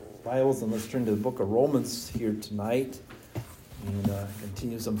Bibles, and let's turn to the book of Romans here tonight and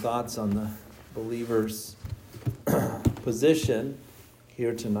continue some thoughts on the believer's position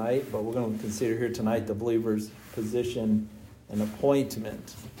here tonight. But we're going to consider here tonight the believer's position and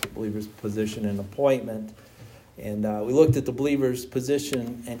appointment. The believer's position and appointment. And we looked at the believer's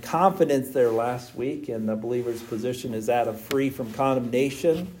position and confidence there last week, and the believer's position is that of free from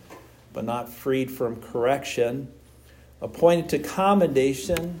condemnation, but not freed from correction, appointed to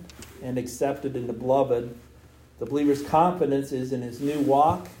commendation and accepted in the beloved. The believer's confidence is in his new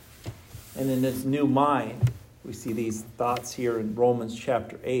walk and in his new mind. We see these thoughts here in Romans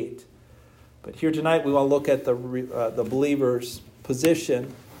chapter 8. But here tonight we want to look at the believer's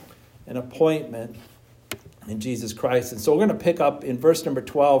position and appointment in Jesus Christ. And so we're going to pick up in verse number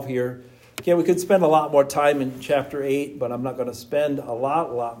 12 here. Again, we could spend a lot more time in chapter 8, but I'm not going to spend a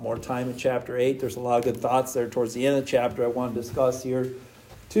lot more time in chapter 8. There's a lot of good thoughts there towards the end of the chapter I want to discuss here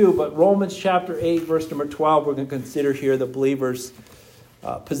too. But Romans chapter 8, verse number 12, we're going to consider here the believer's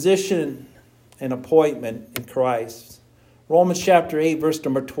position and appointment in Christ. Romans chapter 8, verse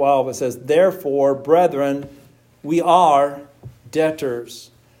number 12, it says, "Therefore, brethren, we are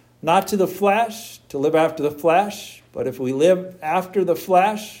debtors, not to the flesh, to live after the flesh. But if we live after the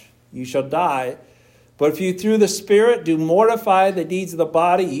flesh, you shall die. But if you through the Spirit do mortify the deeds of the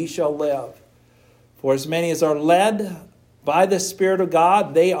body, ye shall live. For as many as are led by the Spirit of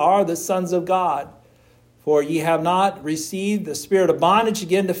God, they are the sons of God. For ye have not received the spirit of bondage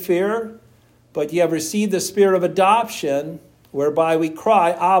again to fear, but ye have received the spirit of adoption, whereby we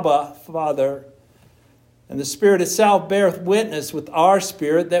cry, Abba, Father. And the Spirit itself beareth witness with our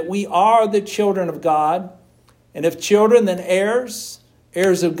spirit that we are the children of God. And if children, then heirs,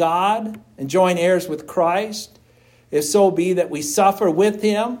 heirs of God, and joint heirs with Christ. If so be that we suffer with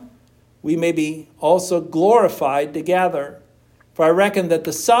him, we may be also glorified together. For I reckon that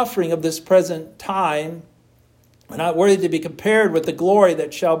the suffering of this present time are not worthy to be compared with the glory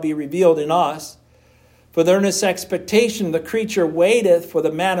that shall be revealed in us. For the earnest expectation of the creature waiteth for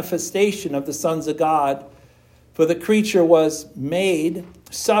the manifestation of the sons of God. For the creature was made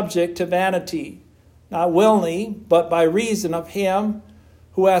subject to vanity, not willingly, but by reason of him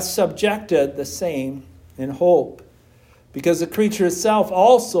who hath subjected the same in hope. Because the creature itself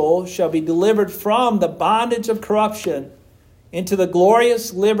also shall be delivered from the bondage of corruption into the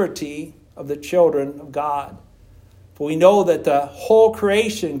glorious liberty of the children of God. For we know that the whole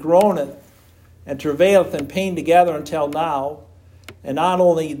creation groaneth and travaileth in pain together until now. And not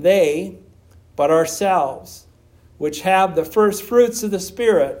only they, but ourselves, which have the first fruits of the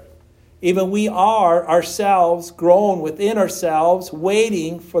Spirit, even we are ourselves grown within ourselves,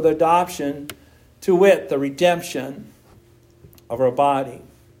 waiting for the adoption, to wit, the redemption of our body."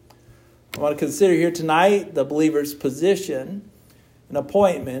 I want to consider here tonight the believer's position and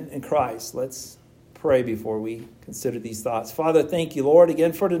appointment in Christ. Let's pray before we consider these thoughts. Father, thank you, Lord,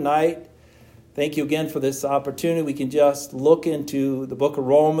 again for tonight. Thank you again for this opportunity. We can just look into the book of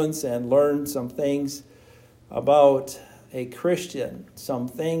Romans and learn some things about a Christian, some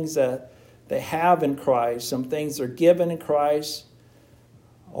things that they have in Christ, some things are given in Christ,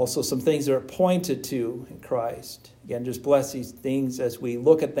 also some things are pointed to in Christ. Again, just bless these things as we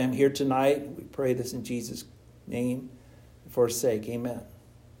look at them here tonight. We pray this in Jesus' name and for his sake. Amen.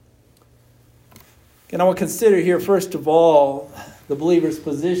 And I want to consider here, first of all, the believer's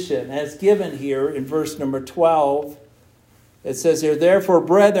position as given here in verse number 12. It says here, "Therefore,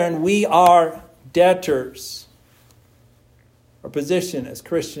 brethren, we are debtors." Our position as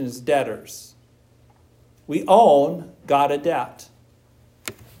Christians, debtors. We own God a debt.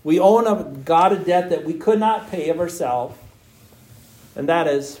 We own God a debt that we could not pay of ourselves, and that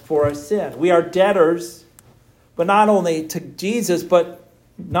is for our sin. We are debtors, but not only to Jesus, but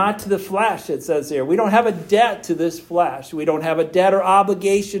not to the flesh, it says here. We don't have a debt to this flesh. We don't have a debt or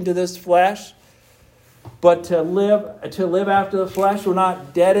obligation to this flesh. But to live after the flesh, we're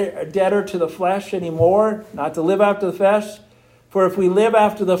not debtor to the flesh anymore, not to live after the flesh. For if we live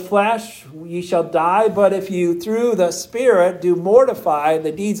after the flesh, ye shall die. But if you through the Spirit do mortify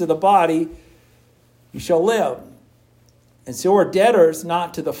the deeds of the body, you shall live. And so we're debtors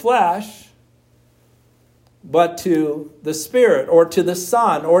not to the flesh, but to the Spirit, or to the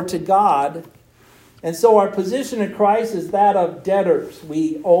Son, or to God. And so our position in Christ is that of debtors.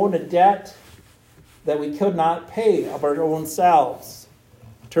 We own a debt that we could not pay of our own selves.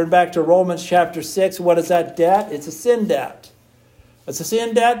 Turn back to Romans chapter 6. What is that debt? It's a sin debt. It's a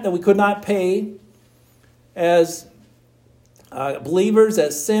sin debt that we could not pay as believers,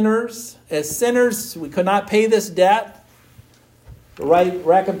 as sinners. As sinners, we could not pay this debt. The right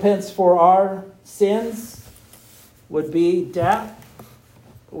recompense for our sins would be death.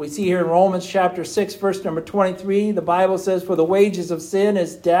 We see here in Romans chapter 6, verse number 23, the Bible says, "For the wages of sin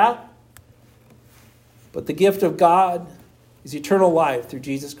is death, but the gift of God is eternal life through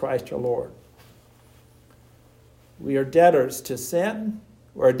Jesus Christ our Lord." We are debtors to sin.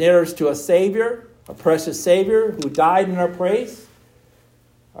 We are debtors to a Savior, a precious Savior who died in our place.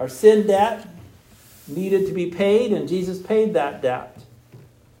 Our sin debt needed to be paid, and Jesus paid that debt.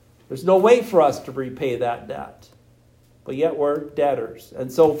 There's no way for us to repay that debt, but yet we're debtors.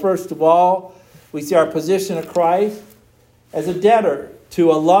 And so first of all, we see our position of Christ as a debtor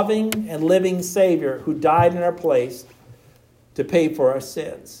to a loving and living Savior who died in our place to pay for our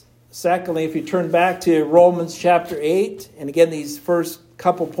sins. Secondly, if you turn back to Romans chapter 8, and again, these first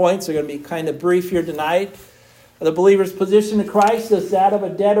couple points are going to be kind of brief here tonight. The believer's position in Christ is that of a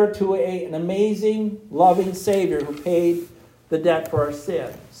debtor to an amazing, loving Savior who paid the debt for our sin.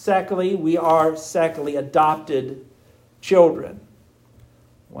 Secondly, we are adopted children.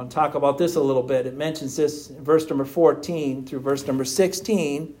 I want to talk about this a little bit. It mentions this in verse number 14 through verse number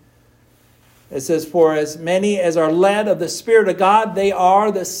 16. It says, "For as many as are led of the Spirit of God, they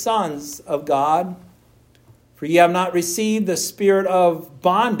are the sons of God. For ye have not received the spirit of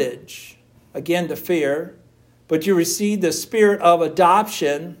bondage, again to fear, but you received the spirit of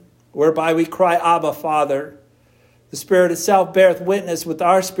adoption, whereby we cry, Abba, Father. The Spirit itself beareth witness with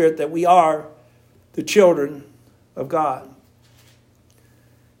our spirit that we are the children of God."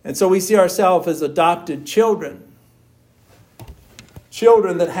 And so we see ourselves as adopted children.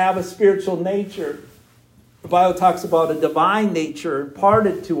 Children that have a spiritual nature. The Bible talks about a divine nature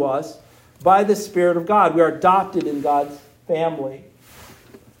imparted to us by the Spirit of God. We are adopted in God's family.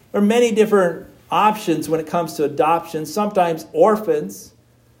 There are many different options when it comes to adoption. Sometimes orphans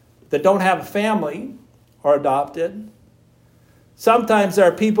that don't have a family are adopted. Sometimes there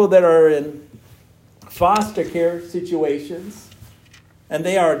are people that are in foster care situations and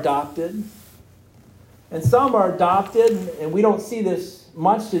they are adopted. And some are adopted, and we don't see this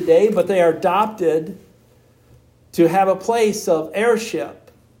much today, but they are adopted to have a place of heirship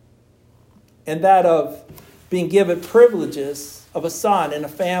and that of being given privileges of a son in a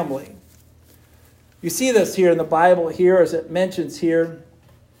family. You see this here in the Bible here, as it mentions here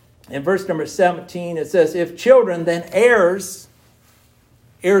in verse number 17. It says, "If children, then heirs,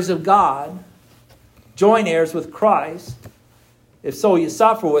 heirs of God, joint heirs with Christ, if so you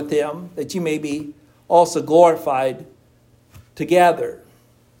suffer with him, that you may be also glorified together."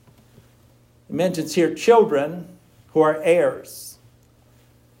 It mentions here children who are heirs.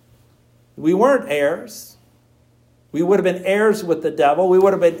 We weren't heirs. We would have been heirs with the devil. We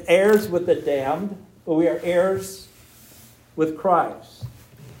would have been heirs with the damned, but we are heirs with Christ.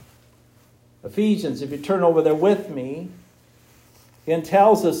 Ephesians, if you turn over there with me, it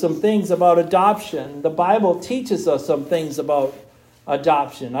tells us some things about adoption. The Bible teaches us some things about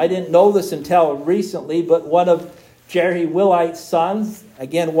adoption. I didn't know this until recently, but one of Jerry Willight's sons,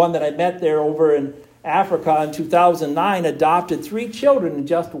 again, one that I met there over in Africa in 2009, adopted 3 children in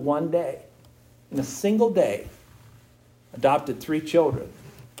just one day. In a single day, adopted 3 children.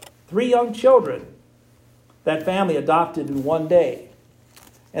 3 young children that family adopted in one day.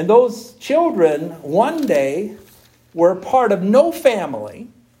 And those children, one day, were part of no family,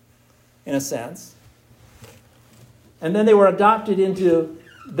 in a sense. And then they were adopted into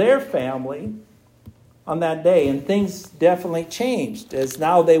their family on that day. And things definitely changed, as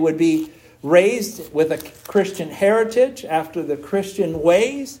now they would be raised with a Christian heritage, after the Christian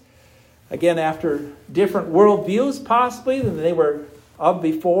ways. Again, after different worldviews, possibly, than they were of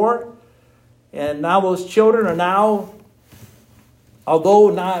before. And now those children are now, although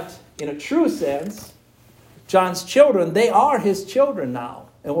not in a true sense, John's children, they are his children now,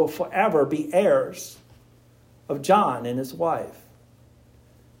 and will forever be heirs of John and his wife.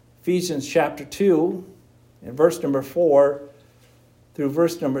 Ephesians chapter 2, and verse number 4 through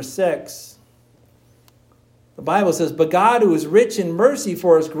verse number 6. The Bible says, "But God, who is rich in mercy,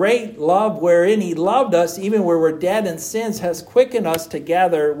 for his great love wherein he loved us, even where we're dead in sins, has quickened us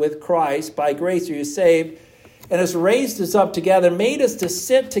together with Christ. By grace are you saved, and has raised us up together, made us to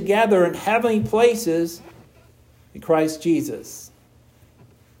sit together in heavenly places in Christ Jesus."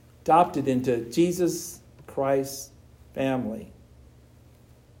 Adopted into Jesus Christ's family.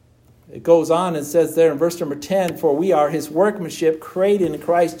 It goes on and says there in verse number 10, "For we are his workmanship, created in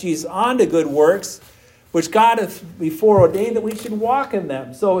Christ Jesus unto good works, which God hath before ordained that we should walk in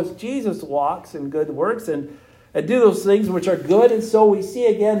them." So as Jesus walks in good works and do those things which are good, and so we see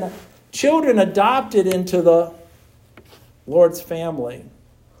again children adopted into the Lord's family.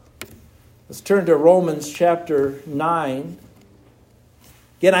 Let's turn to Romans chapter 9.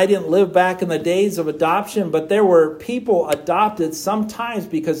 Again, I didn't live back in the days of adoption, but there were people adopted sometimes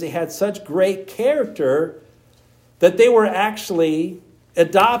because they had such great character that they were actually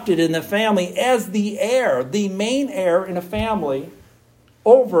adopted in the family as the heir, the main heir in a family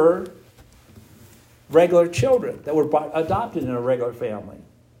over regular children that were adopted in a regular family.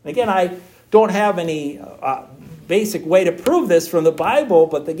 And again, I don't have any basic way to prove this from the Bible,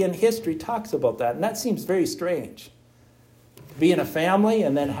 but again, history talks about that, and that seems very strange. To be in a family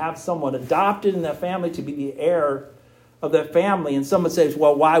and then have someone adopted in that family to be the heir of that family. And someone says,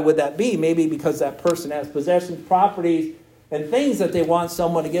 well, why would that be? Maybe because that person has possessions, properties, and things that they want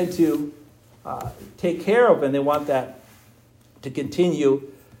someone again to take care of, and they want that to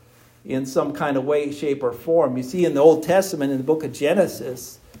continue in some kind of way, shape, or form. You see in the Old Testament, in the book of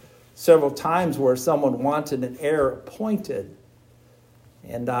Genesis, several times where someone wanted an heir appointed.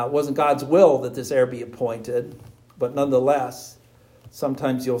 And it wasn't God's will that this heir be appointed, but nonetheless,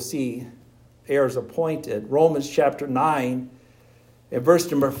 sometimes you'll see heirs appointed. Romans chapter 9, in verse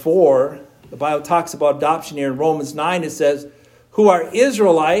number 4, the Bible talks about adoption here. In Romans 9, it says, who are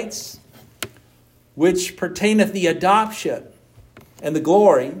Israelites, which pertaineth the adoption and the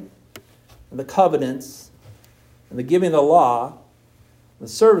glory and the covenants and the giving of the law, the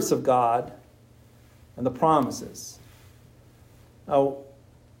service of God, and the promises. Now,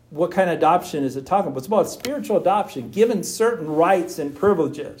 what kind of adoption is it talking about? It's about spiritual adoption, given certain rights and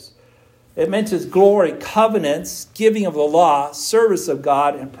privileges. It mentions glory, covenants, giving of the law, service of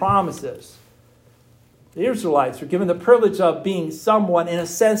God, and promises. The Israelites were given the privilege of being someone, in a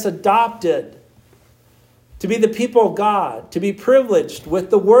sense, adopted, to be the people of God, to be privileged with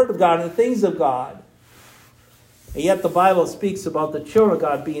the Word of God and the things of God. And yet the Bible speaks about the children of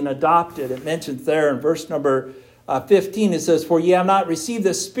God being adopted. It mentions there in verse number 15, it says, for ye have not received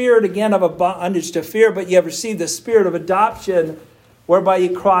the spirit again of a bondage to fear, but ye have received the spirit of adoption, whereby ye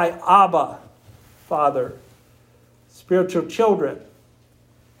cry, Abba, Father. Spiritual children,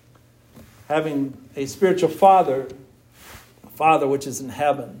 having a spiritual father, a Father which is in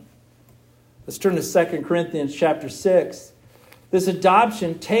heaven. Let's turn to 2 Corinthians chapter 6. This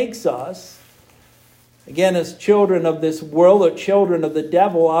adoption takes us, again, as children of this world or children of the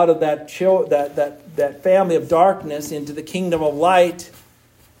devil, out of that family of darkness into the kingdom of light,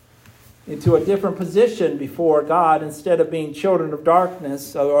 into a different position before God. Instead of being children of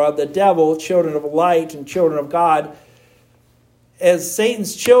darkness or of the devil, children of light and children of God. As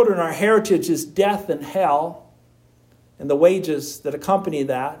Satan's children, our heritage is death and hell and the wages that accompany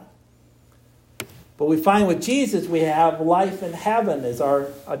that. But we find with Jesus we have life in heaven as our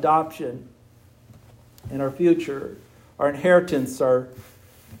adoption. And our future, our inheritance, are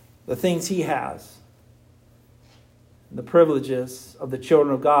the things he has. And the privileges of the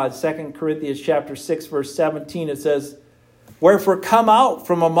children of God. 2 Corinthians chapter 6, verse 17, it says, wherefore come out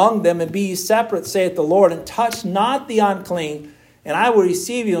from among them and be ye separate, saith the Lord, and touch not the unclean, and I will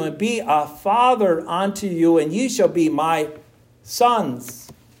receive you and be a father unto you, and ye shall be my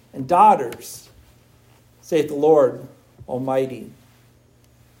sons and daughters, saith the Lord Almighty.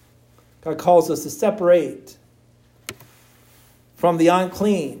 God calls us to separate from the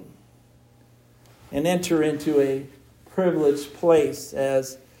unclean and enter into a privileged place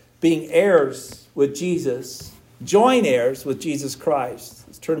as being heirs with Jesus, joint heirs with Jesus Christ.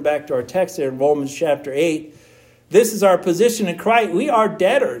 Let's turn back to our text here in Romans chapter 8. This is our position in Christ. We are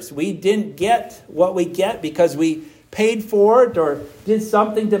debtors. We didn't get what we get because we paid for it or did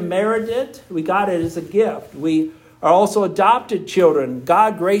something to merit it. We got it as a gift. We are also adopted children.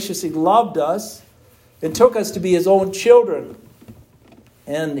 God graciously loved us and took us to be his own children.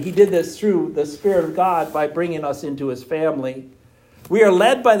 And he did this through the Spirit of God by bringing us into his family. We are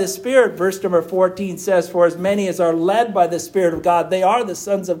led by the Spirit. Verse number 14 says, for as many as are led by the Spirit of God, they are the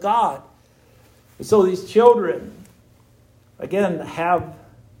sons of God. And so these children, again, have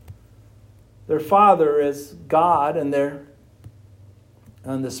their Father as God, and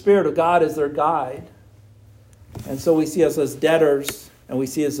the Spirit of God is their guide. And so we see us as debtors, and we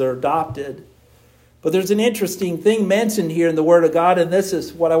see us as adopted. But there's an interesting thing mentioned here in the Word of God, and this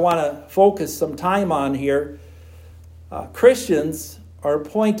is what I want to focus some time on here. Christians are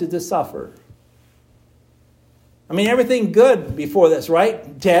appointed to suffer. I mean, everything good before this,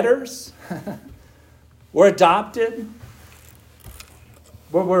 right? Debtors. We're adopted.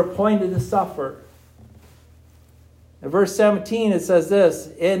 But we're appointed to suffer. In verse 17 it says this,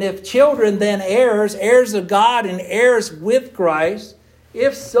 and if children then heirs, heirs of God and heirs with Christ,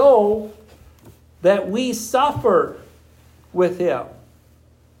 if so, that we suffer with him,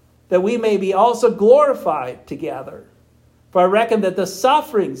 that we may be also glorified together. For I reckon that the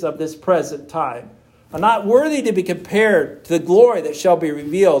sufferings of this present time are not worthy to be compared to the glory that shall be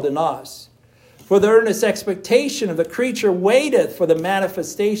revealed in us. For the earnest expectation of the creature waiteth for the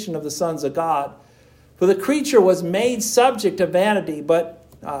manifestation of the sons of God. For the creature was made subject to vanity, but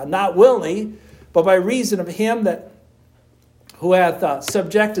not willingly, but by reason of him who hath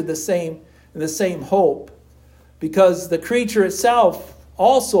subjected the same in the same hope. Because the creature itself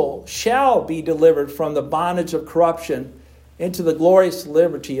also shall be delivered from the bondage of corruption into the glorious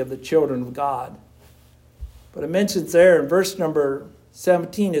liberty of the children of God. But it mentions there in verse number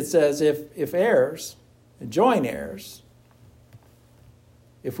 17, it says, if heirs, and joint heirs,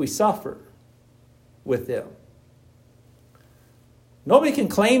 if we suffer with them. Nobody can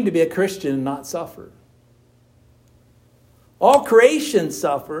claim to be a Christian and not suffer. All creation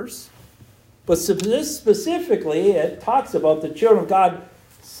suffers, but specifically it talks about the children of God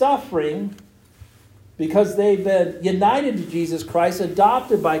suffering because they've been united to Jesus Christ,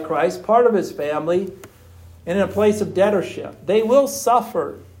 adopted by Christ, part of his family, and in a place of debtorship. They will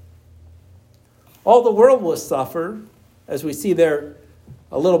suffer. All the world will suffer, as we see there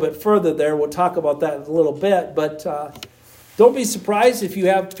a little bit further there. We'll talk about that in a little bit, but don't be surprised if you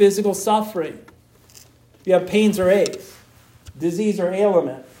have physical suffering. If you have pains or aches, disease or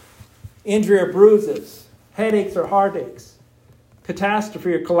ailment, injury or bruises, headaches or heartaches,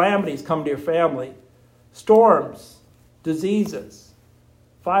 catastrophe or calamities come to your family, storms, diseases,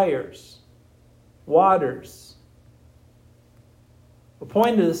 fires, waters.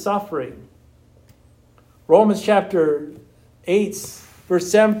 Appointed to suffering. Romans chapter 8, verse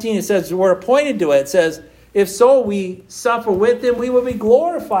 17, it says, we're appointed to it. It says, if so we suffer with him, we will be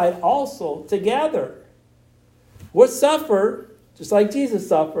glorified also together. We'll suffer, just like Jesus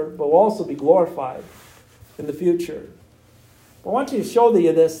suffered, but we'll also be glorified in the future. I want you to show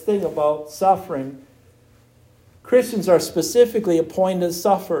you this thing about suffering. Christians are specifically appointed to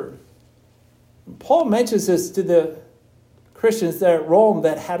suffer. Paul mentions this to the Christians there at Rome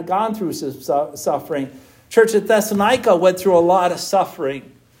that had gone through some suffering. Church at Thessalonica went through a lot of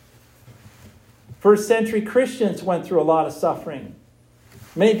suffering. First century Christians went through a lot of suffering.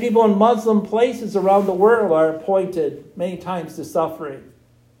 Many people in Muslim places around the world are appointed many times to suffering.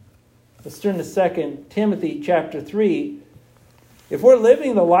 Let's turn to 2 Timothy chapter 3. If we're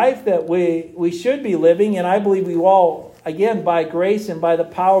living the life that we should be living, and I believe we all, again, by grace and by the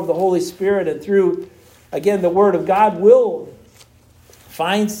power of the Holy Spirit and through, again, the Word of God, will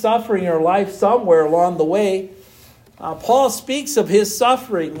find suffering in our life somewhere along the way. Paul speaks of his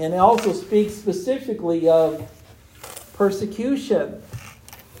suffering, and he also speaks specifically of persecution.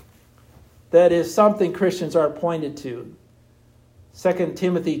 That is something Christians are appointed to. 2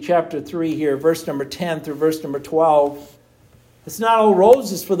 Timothy chapter 3 here, verse number 10 through verse number 12. It's not all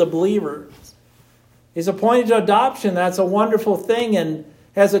roses for the believer. He's appointed to adoption. That's a wonderful thing and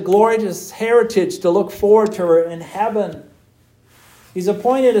has a glorious heritage to look forward to in heaven. He's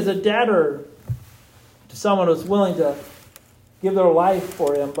appointed as a debtor to someone who's willing to give their life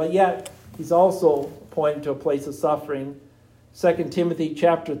for him, but yet he's also appointed to a place of suffering. 2 Timothy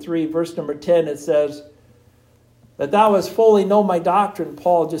chapter 3, verse number 10, it says, that thou hast fully known my doctrine.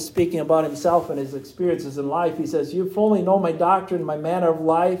 Paul just speaking about himself and his experiences in life. He says, you fully know my doctrine, my manner of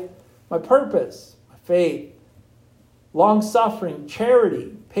life, my purpose, my faith, long-suffering,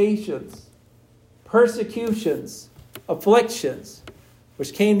 charity, patience, persecutions, afflictions,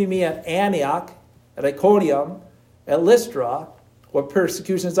 which came to me at Antioch, at Iconium, at Lystra, what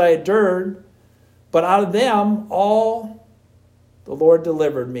persecutions I endured, but out of them all the Lord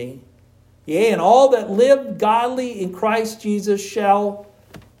delivered me. Yea, and all that live godly in Christ Jesus shall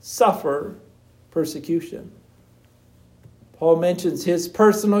suffer persecution. Paul mentions his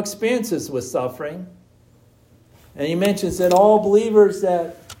personal experiences with suffering. And he mentions that all believers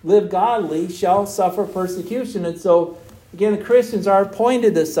that live godly shall suffer persecution. And so, again, the Christians are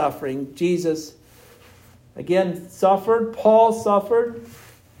appointed to suffering. Jesus, again, suffered. Paul suffered.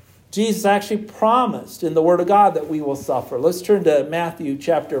 Jesus actually promised in the Word of God that we will suffer. Let's turn to Matthew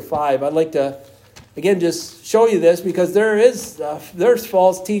chapter 5. I'd like to, again, just show you this because there's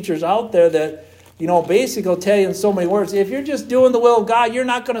false teachers out there that, basically will tell you in so many words, if you're just doing the will of God, you're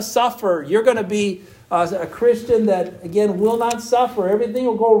not going to suffer. You're going to be a Christian that, again, will not suffer. Everything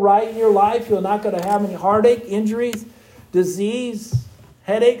will go right in your life. You're not going to have any heartache, injuries, disease,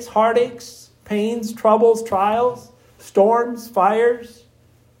 headaches, heartaches, pains, troubles, trials, storms, fires,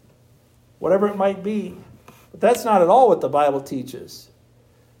 whatever it might be. But that's not at all what the Bible teaches.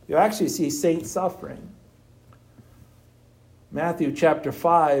 You actually see saints suffering. Matthew chapter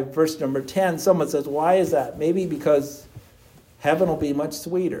 5, verse number 10, someone says, why is that? Maybe because heaven will be much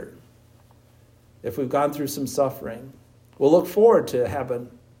sweeter if we've gone through some suffering. We'll look forward to heaven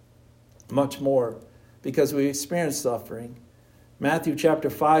much more because we experience suffering. Matthew chapter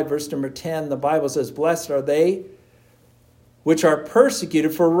 5, verse number 10, the Bible says, "Blessed are they which are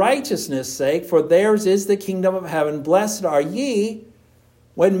persecuted for righteousness' sake, for theirs is the kingdom of heaven. Blessed are ye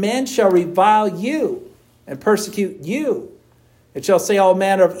when men shall revile you and persecute you, and shall say all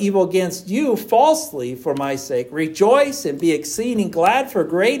manner of evil against you falsely for my sake. Rejoice and be exceeding glad, for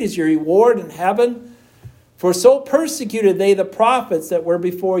great is your reward in heaven. For so persecuted they the prophets that were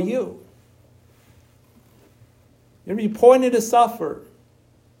before you." You're going to be appointed to suffer.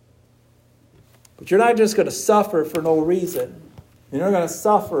 But you're not just going to suffer for no reason. You're not going to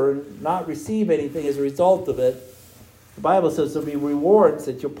suffer and not receive anything as a result of it. The Bible says there'll be rewards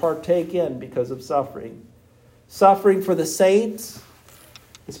that you'll partake in because of suffering. Suffering for the saints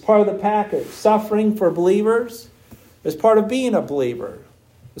is part of the package. Suffering for believers is part of being a believer.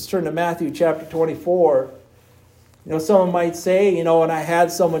 Let's turn to Matthew chapter 24. Someone might say, and I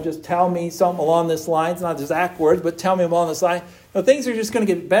had someone just tell me something along this line, it's not exact words, but tell me along this line, things are just going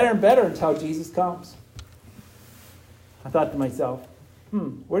to get better and better until Jesus comes. I thought to myself,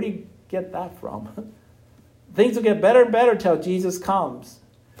 where do you get that from? Things will get better and better until Jesus comes.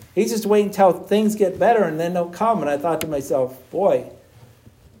 He's just waiting until things get better and then they'll come. And I thought to myself, boy,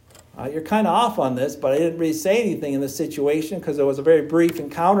 you're kind of off on this, but I didn't really say anything in this situation because it was a very brief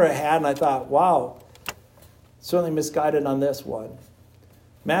encounter I had, and I thought, wow, certainly misguided on this one.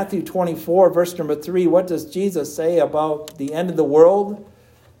 Matthew 24, verse number 3, what does Jesus say about the end of the world?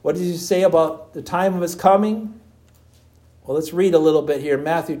 What does he say about the time of his coming? Well, let's read a little bit here.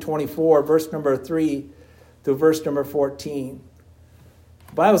 Matthew 24, verse number 3 to verse number 14.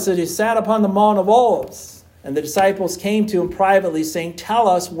 The Bible says he sat upon the Mount of Olives, and the disciples came to him privately, saying, "Tell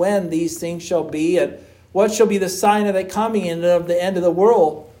us when these things shall be, and what shall be the sign of the coming and of the end of the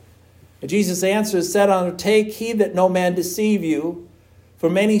world?" And Jesus answered, said unto them, "Take heed that no man deceive you, for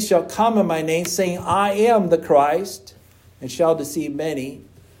many shall come in my name, saying, I am the Christ, and shall deceive many.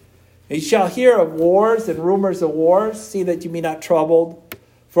 And you shall hear of wars and rumors of wars. See that you be not troubled.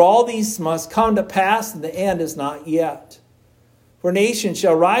 For all these must come to pass, and the end is not yet. For nation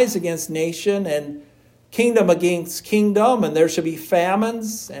shall rise against nation, and kingdom against kingdom, and there shall be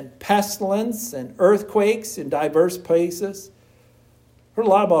famines and pestilence and earthquakes in diverse places." Heard a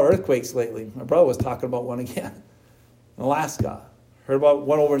lot about earthquakes lately. My brother was talking about one again in Alaska. Heard about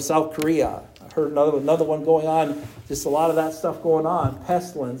one over in South Korea. I heard another one going on. Just a lot of that stuff going on.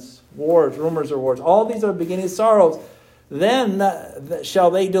 Pestilence, wars, rumors of wars. All these are beginning sorrows. Then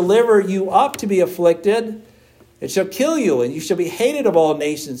shall they deliver you up to be afflicted. It shall kill you, and you shall be hated of all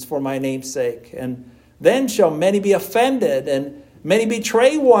nations for my name's sake. And then shall many be offended, and many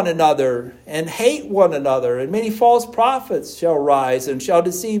betray one another, and hate one another. And many false prophets shall rise, and shall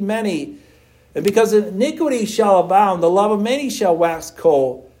deceive many. And because iniquity shall abound, the love of many shall wax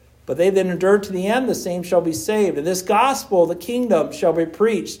cold. But they that endure to the end, the same shall be saved. And this gospel, the kingdom, shall be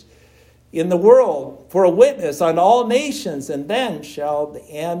preached in the world for a witness on all nations, and then shall the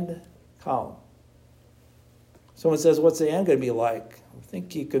end come. Someone says, what's the end going to be like? I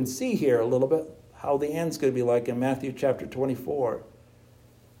think you can see here a little bit how the end's going to be like in Matthew chapter 24.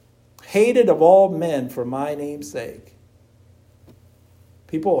 Hated of all men for my name's sake.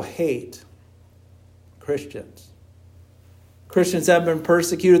 People hate Christians. Christians have been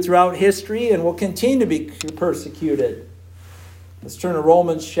persecuted throughout history and will continue to be persecuted. Let's turn to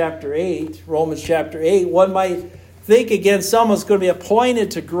Romans chapter 8. Romans chapter 8. One might think again someone's going to be appointed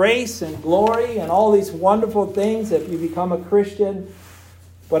to grace and glory and all these wonderful things if you become a Christian.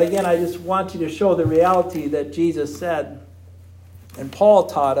 But again, I just want you to show the reality that Jesus said and Paul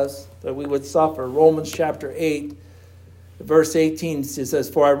taught us that we would suffer. Romans chapter 8, verse 18 says,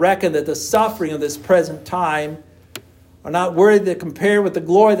 "For I reckon that the suffering of this present time are not worthy to compare with the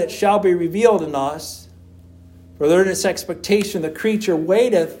glory that shall be revealed in us. For there in this expectation the creature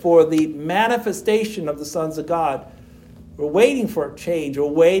waiteth for the manifestation of the sons of God." We're waiting for a change. We're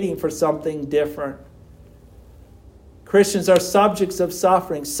waiting for something different. Christians are subjects of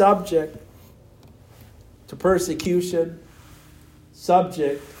suffering, subject to persecution,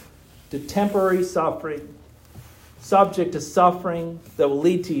 subject to temporary suffering, subject to suffering that will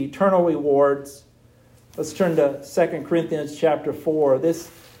lead to eternal rewards. Let's turn to 2 Corinthians chapter 4. This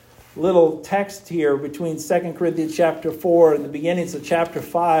little text here between 2 Corinthians chapter 4 and the beginnings of chapter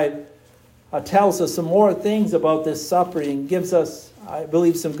 5 tells us some more things about this suffering, gives us, I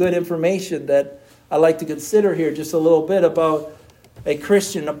believe, some good information that I'd like to consider here just a little bit about a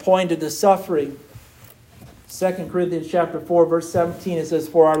Christian appointed to suffering. 2 Corinthians chapter 4, verse 17, it says,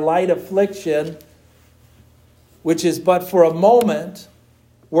 "For our light affliction, which is but for a moment,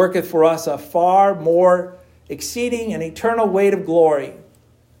 worketh for us a far more exceeding and eternal weight of glory,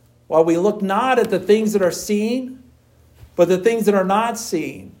 while we look not at the things that are seen, but the things that are not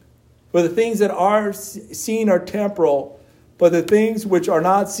seen. For the things that are seen are temporal, but the things which are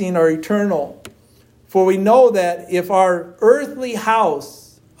not seen are eternal. For we know that if our earthly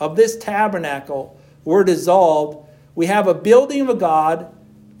house of this tabernacle were dissolved, we have a building of God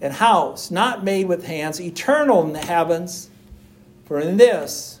and house, not made with hands, eternal in the heavens. For in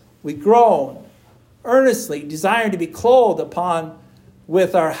this we groan, earnestly desiring to be clothed upon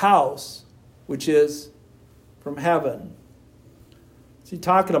with our house, which is from heaven. What's he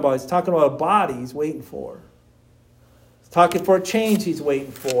talking about? He's talking about a body he's waiting for. He's talking for a change he's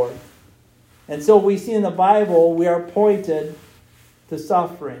waiting for. And so we see in the Bible, we are appointed to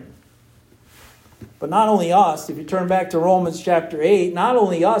suffering. But not only us, if you turn back to Romans chapter 8, not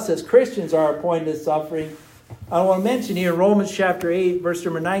only us as Christians are appointed to suffering. I want to mention here Romans chapter 8, verse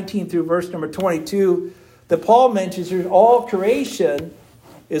number 19 through verse number 22, that Paul mentions here all creation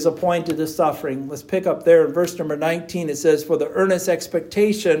is appointed to suffering. Let's pick up there in verse number 19. It says, for the earnest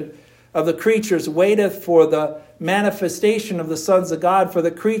expectation of the creatures waiteth for the manifestation of the sons of God. For the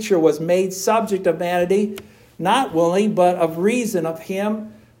creature was made subject of vanity, not willingly, but of reason of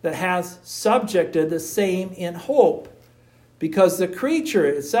him that has subjected the same in hope. Because the creature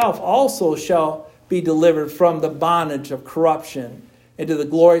itself also shall be delivered from the bondage of corruption into the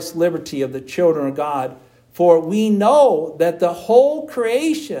glorious liberty of the children of God. For we know that the whole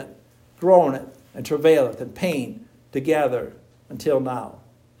creation groaneth and travaileth in pain together until now.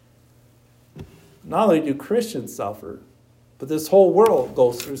 Not only do Christians suffer, but this whole world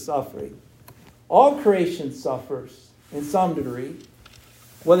goes through suffering. All creation suffers in some degree.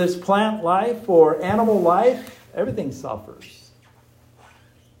 Whether it's plant life or animal life, everything suffers.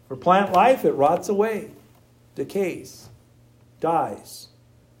 For plant life, it rots away, decays, dies.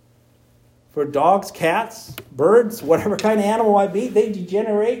 For dogs, cats, birds, whatever kind of animal I be, they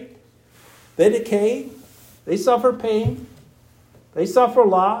degenerate, they decay, they suffer pain, they suffer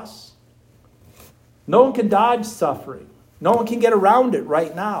loss. No one can dodge suffering. No one can get around it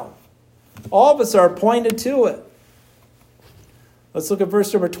right now. All of us are appointed to it. Let's look at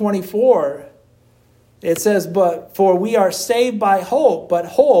verse number 24. It says, but for we are saved by hope, but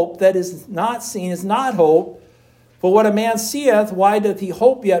hope that is not seen is not hope. For what a man seeth, why doth he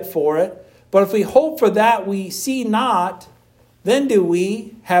hope yet for it? But if we hope for that we see not, then do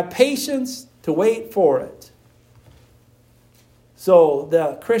we have patience to wait for it. So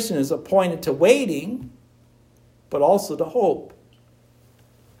the Christian is appointed to waiting, but also to hope.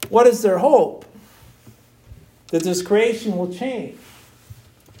 What is their hope? That this creation will change.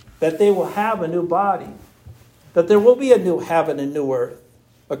 That they will have a new body. That there will be a new heaven and new earth.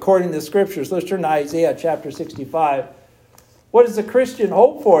 According to the scriptures. Let's turn to Isaiah chapter 65. What does a Christian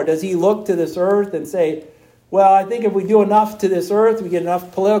hope for? Does he look to this earth and say, well, I think if we do enough to this earth, we get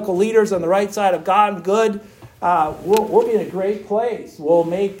enough political leaders on the right side of God and good, we'll be in a great place. We'll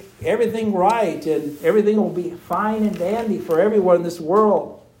make everything right and everything will be fine and dandy for everyone in this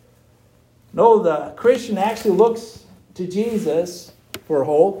world. No, the Christian actually looks to Jesus for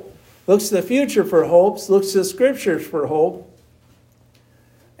hope, looks to the future for hope, looks to the scriptures for hope.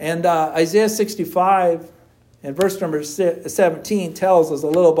 And Isaiah 65 and verse number 17 tells us a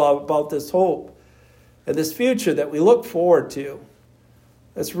little about this hope and this future that we look forward to.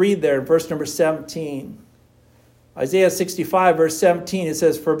 Let's read there in verse number 17. Isaiah 65 verse 17, it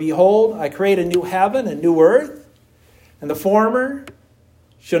says, for behold, I create a new heaven and new earth, and the former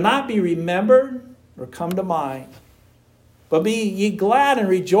shall not be remembered or come to mind. But be ye glad and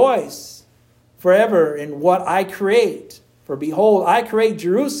rejoice forever in what I create. For behold, I create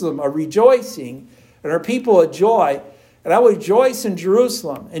Jerusalem a rejoicing, and her people a joy. And I will rejoice in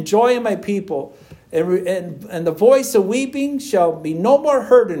Jerusalem, and joy in my people. And the voice of weeping shall be no more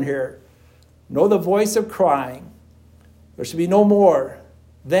heard in here, nor the voice of crying. There shall be no more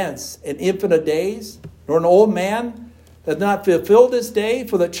thence an infant of days, nor an old man that not fulfill this day.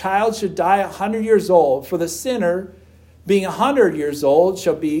 For the child should die 100 years old. For the sinner, being 100 years old,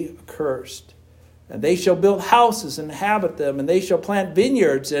 shall be accursed. And they shall build houses and inhabit them, and they shall plant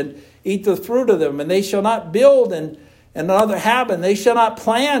vineyards and eat the fruit of them. And they shall not build and another habit, and they shall not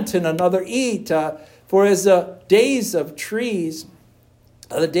plant and another eat. For as the days of trees,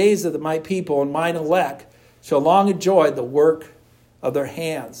 the days of my people and mine elect, shall long enjoy the work of their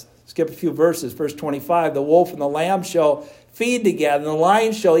hands. Skip a few verses. Verse 25, the wolf and the lamb shall feed together, and the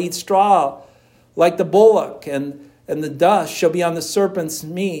lion shall eat straw like the bullock, and the dust shall be on the serpent's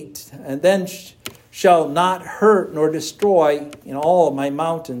meat, and then shall not hurt nor destroy in all of my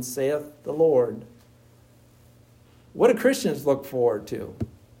mountains, saith the Lord. What do Christians look forward to?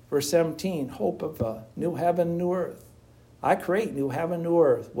 Verse 17, hope of a new heaven, new earth. I create new heaven, new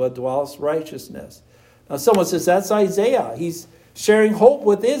earth, where dwells righteousness. Now someone says, that's Isaiah. He's sharing hope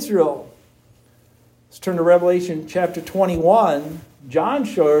with Israel. Let's turn to Revelation chapter 21. John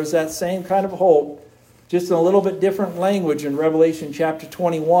shares that same kind of hope, just in a little bit different language in Revelation chapter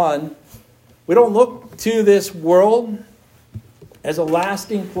 21. We don't look to this world as a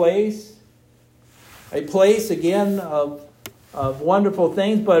lasting place, a place, again, of wonderful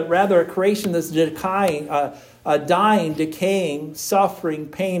things, but rather a creation that's decaying, dying, decaying, suffering,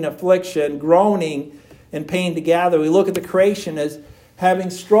 pain, affliction, groaning, and pain together. We look at the creation as having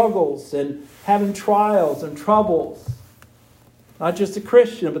struggles and having trials and troubles. Not just the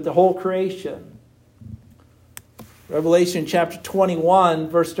Christian, but the whole creation. Revelation chapter 21,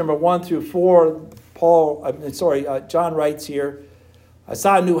 verse number 1 through 4, John writes here, I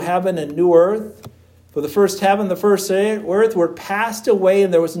saw a new heaven and new earth. For the first heaven, the first earth were passed away,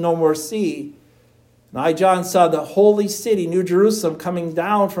 and there was no more sea. And I, John, saw the holy city, New Jerusalem, coming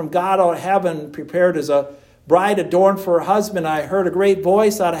down from God out of heaven, prepared as a bride adorned for her husband. I heard a great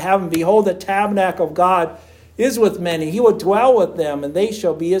voice out of heaven, behold, the tabernacle of God is with men, and he will dwell with them, and they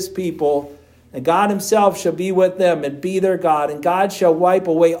shall be his people. And God himself shall be with them and be their God. And God shall wipe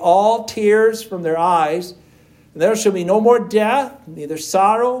away all tears from their eyes. And there shall be no more death, neither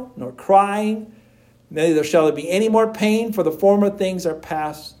sorrow nor crying. Neither shall there be any more pain, for the former things are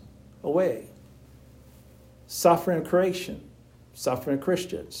passed away. Suffering in creation, suffering in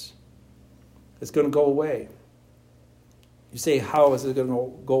Christians. It's going to go away. You say, how is it going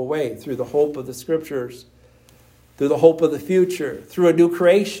to go away? Through the hope of the Scriptures, through the hope of the future, through a new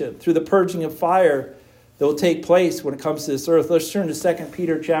creation, through the purging of fire that will take place when it comes to this earth. Let's turn to 2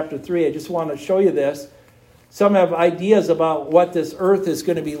 Peter chapter 3. I just want to show you this. Some have ideas about what this earth is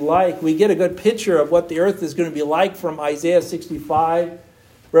going to be like. We get a good picture of what the earth is going to be like from Isaiah 65,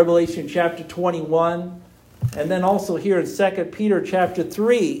 Revelation chapter 21, and then also here in 2 Peter chapter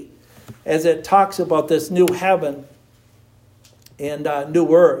 3, as it talks about this new heaven and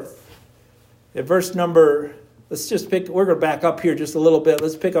new earth. At verse number, we're going to back up here just a little bit.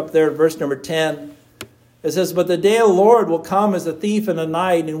 Let's pick up there at verse number 10. It says, but the day of the Lord will come as a thief in the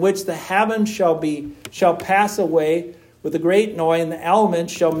night, in which the heavens shall pass away with a great noise, and the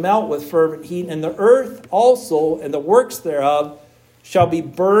elements shall melt with fervent heat, and the earth also and the works thereof shall be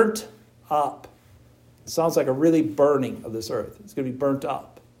burnt up. It sounds like a really burning of this earth. It's going to be burnt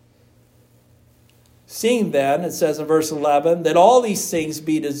up. Seeing then, it says in verse 11, that all these things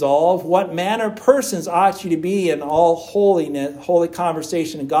be dissolved, what manner of persons ought you to be in all holiness, holy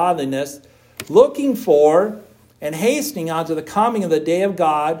conversation and godliness, looking for and hastening unto the coming of the day of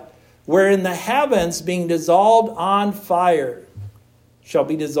God, wherein the heavens being dissolved on fire shall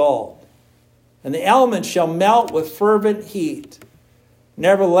be dissolved, and the elements shall melt with fervent heat.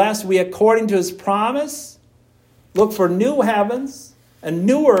 Nevertheless, we, according to his promise, look for new heavens and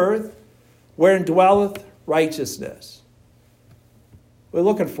new earth, wherein dwelleth righteousness. We're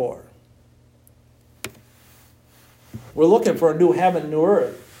looking for. We're looking for a new heaven, new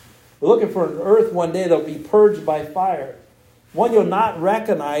earth. We're looking for an earth one day that will be purged by fire. One you'll not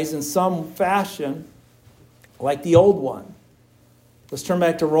recognize in some fashion like the old one. Let's turn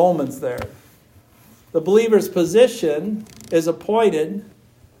back to Romans there. The believer's position is appointed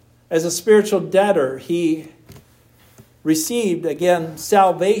as a spiritual debtor. He received, again,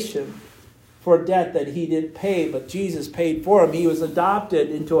 salvation for a debt that he didn't pay, but Jesus paid for him. He was adopted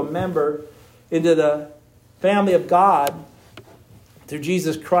into a member, into the family of God through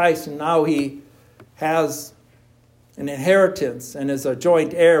Jesus Christ, and now he has an inheritance and is a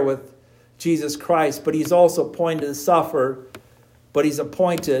joint heir with Jesus Christ. But he's also appointed to suffer, but he's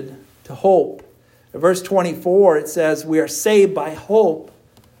appointed to hope. In verse 24, it says, we are saved by hope,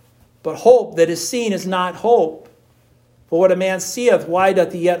 but hope that is seen is not hope. For what a man seeth, why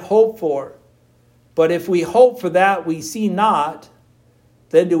doth he yet hope for? But if we hope for that we see not,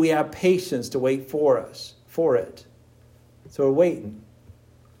 then do we have patience to wait for it. So we're waiting.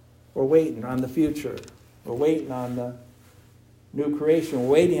 We're waiting on the future. We're waiting on the new creation. We're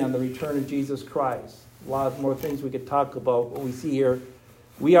waiting on the return of Jesus Christ. A lot more things we could talk about. What we see here,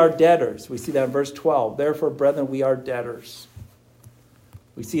 we are debtors. We see that in verse 12. Therefore, brethren, we are debtors.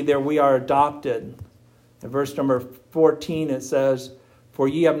 We see there we are adopted. In verse number 14, it says, for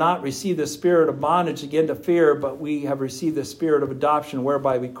ye have not received the spirit of bondage again to fear, but we have received the spirit of adoption,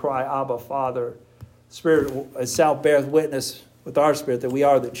 whereby we cry, Abba, Father. Spirit itself beareth witness with our spirit that we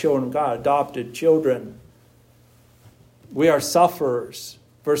are the children of God, adopted children. We are sufferers.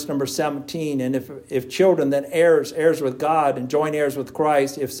 Verse number 17, and if children, then heirs with God, and joint heirs with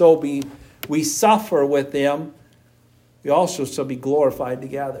Christ, if so be we suffer with them, we also shall be glorified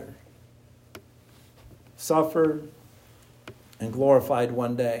together. Suffer, and glorified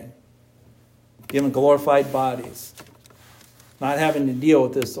one day. Given glorified bodies. Not having to deal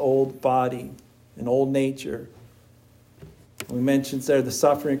with this old body and old nature. We mentioned there the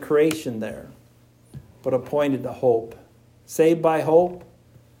suffering creation there, but appointed to hope. Saved by hope,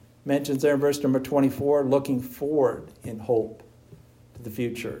 mentions there in verse number 24, looking forward in hope to the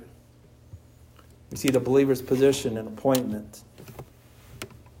future. We see the believer's position and appointment.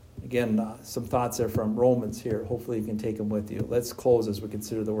 Again, some thoughts there from Romans here. Hopefully you can take them with you. Let's close as we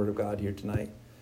consider the Word of God here tonight.